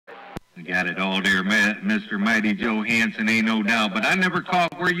Got it all there, Mr. Mighty Joe Hansen, ain't no doubt. But I never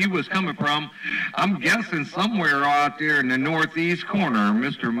caught where you was coming from. I'm guessing somewhere out there in the northeast corner,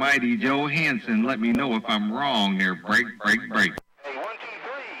 Mr. Mighty Joe Hansen. Let me know if I'm wrong there. Break. Hey, 1, 2, 3.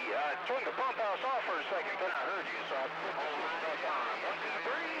 Turn the pump house off for a second. I heard you, so I put my line back on. 1, 2,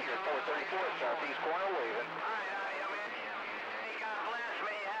 3. You're 434 southeast corner waving. May God bless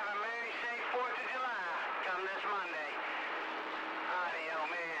me. Have a merry, safe 4th of July. Come this Monday. Audio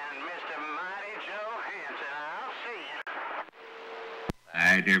man, Mr. Mighty Joe Hansen. I'll see you. All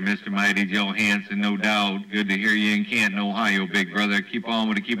right there, Mr. Mighty Joe Hansen, no doubt. Good to hear you in Canton, Ohio, big brother. Keep on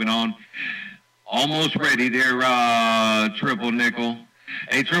with it, keep it on. Almost ready there, Triple Nickel.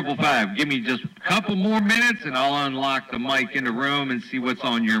 Hey, 555, give me just a couple more minutes and I'll unlock the mic in the room and see what's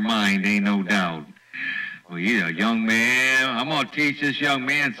on your mind, ain't no doubt. Well, yeah, young man, I'm going to teach this young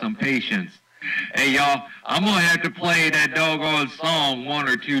man some patience. Hey, y'all, I'm going to have to play that doggone song 1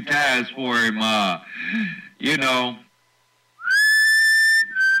 or 2 times for him, you know.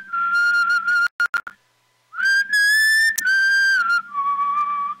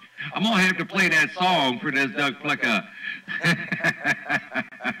 I'm going to have to play that song for this duck plucker.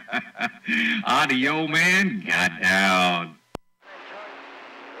 Audio man, got down.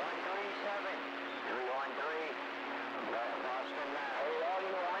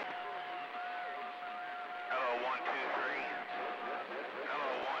 Hello, 1, 2, 3.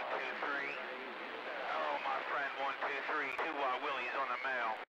 Hello, 1, 2, 3. Hello, my friend, 1, 2, 3. 2 Willies on the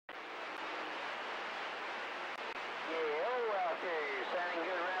mail.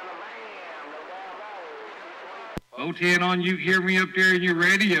 O10 on you, hear me up there in your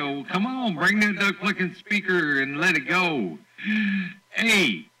radio. Come on, bring that duck flicking speaker and let it go.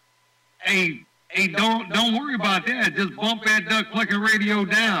 Hey, don't worry about that. Just bump that duck flicking radio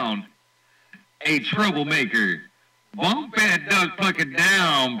down. Hey, troublemaker, bump that duck flicking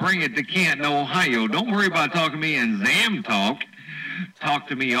down. Bring it to Canton, Ohio. Don't worry about talking to me in Zam Talk. Talk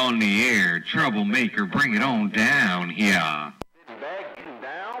to me on the air. Troublemaker, bring it on down here.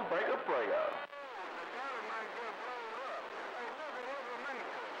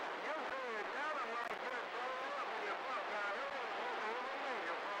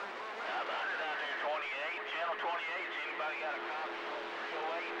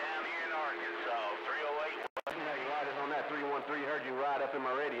 Heard you right up in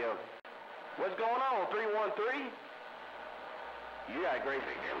my radio. What's going on, 313? You got a great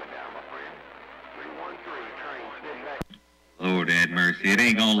big hammer down, my friend. 313, train, sitting back. Lord have mercy, it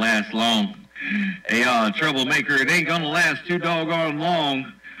ain't gonna last long. Hey, troublemaker, it ain't gonna last too doggone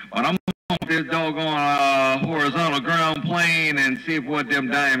long. But I'm gonna put this doggone horizontal ground plane and see if what them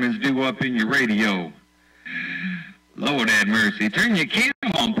diamonds do up in your radio. Lord have mercy. Turn your cam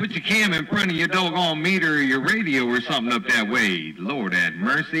on. Put your cam in front of your doggone meter or your radio or something up that way. Lord have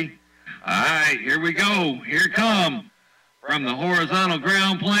mercy. All right, here we go. Here it comes. From the horizontal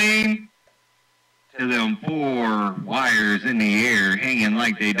ground plane to them 4 wires in the air hanging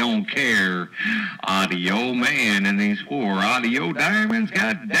like they don't care. Audio man and these 4 audio diamonds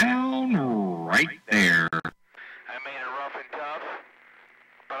got down right there. I made it rough and tough,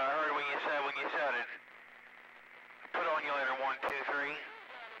 but I heard when you said it. Put on your letter 1, 2, 3.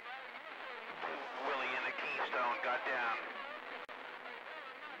 Willie in the Keystone got down.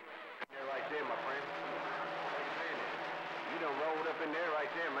 There right there, my friend. You done rolled up in there right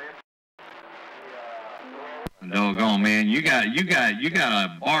there, man. Doggone man, you got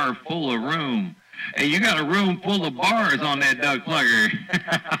a bar full of room. Hey, you got a room full of bars on that duck plugger.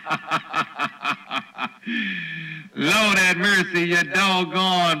 Lord have mercy, your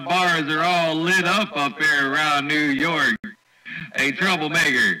doggone bars are all lit up there around New York. Hey,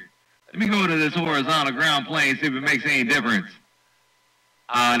 troublemaker, let me go to this horizontal ground plane, see if it makes any difference.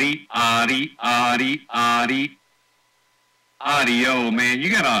 Audio, man, you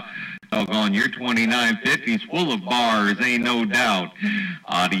got a doggone, your 2950's full of bars, ain't no doubt.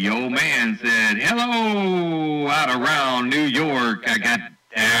 Audio man said, hello, out around New York, I got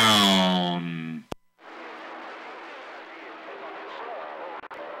down.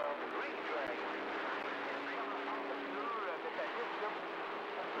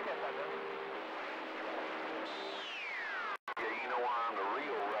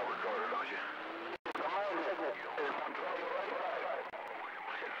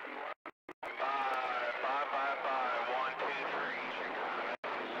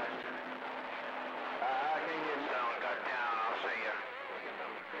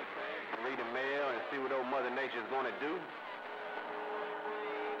 Nature's gonna do.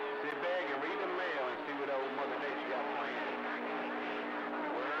 Sit back and read the mail and see what old Mother Nature got planned.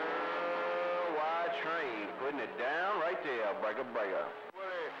 Worldwide train, putting it down right there, breaker.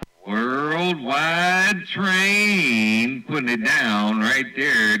 Worldwide worldwide train, putting it down right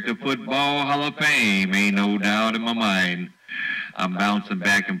there at the Football Hall of Fame. Ain't no doubt in my mind. I'm bouncing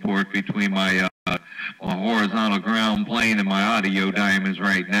back and forth between my horizontal ground plane and my audio diamonds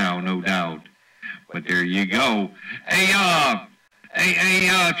right now, no doubt. But there you go. Hey,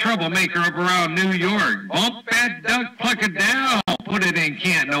 troublemaker up around New York. Bump that duck plucker down. Put it in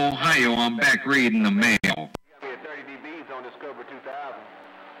Canton, Ohio. I'm back reading the mail. We had 30 dBs on this Cobra 2000.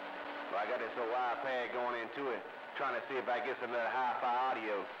 So I got this little iPad going into it, trying to see if I get some of that hi-fi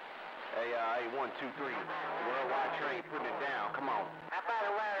audio. Hey, 1, 2, 3. Worldwide train, putting it down. Come on. How about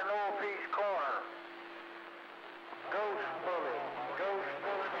around an old piece corner? Ghost bully.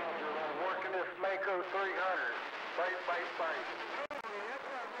 Working this Mako 300. Bite.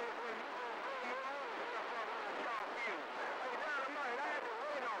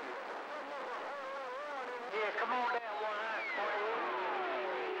 Yeah, come on down one eye.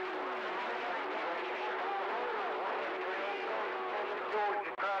 George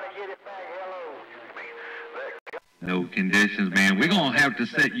is trying to get it back. Hello. No conditions, man. We're going to have to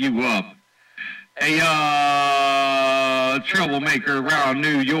set you up. Hey, troublemaker around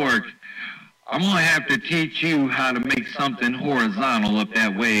New York. I'm going to have to teach you how to make something horizontal up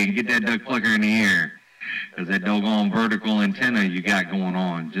that way and get that duck plucker in the air. Because that doggone vertical antenna you got going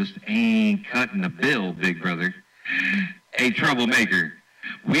on just ain't cutting the bill, big brother. Hey, troublemaker,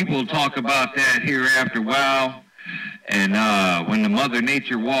 we will talk about that here after a while. And when the Mother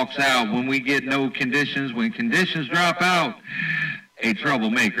Nature walks out, when we get no conditions, when conditions drop out, hey,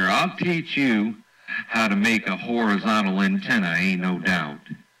 troublemaker, I'll teach you how to make a horizontal antenna, ain't no doubt.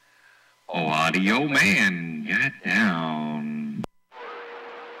 Oh, audio man, got down.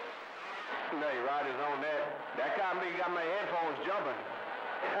 No, your rider's on that. That got my headphones jumping.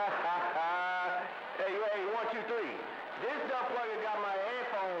 Hey, 1, 2, 3. This duck plugger got my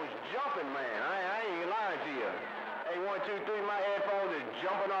headphones jumping, man. I ain't lying to you. Hey, 1, 2, 3, my headphones is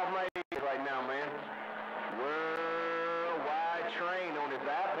jumping off my ears right now, man. Worldwide train on this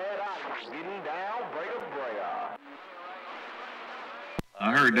iPad. Getting down, breaker.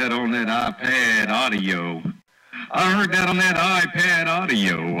 I heard that on that iPad audio. I heard that on that iPad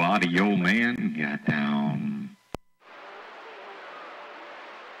audio. Audio man, got down.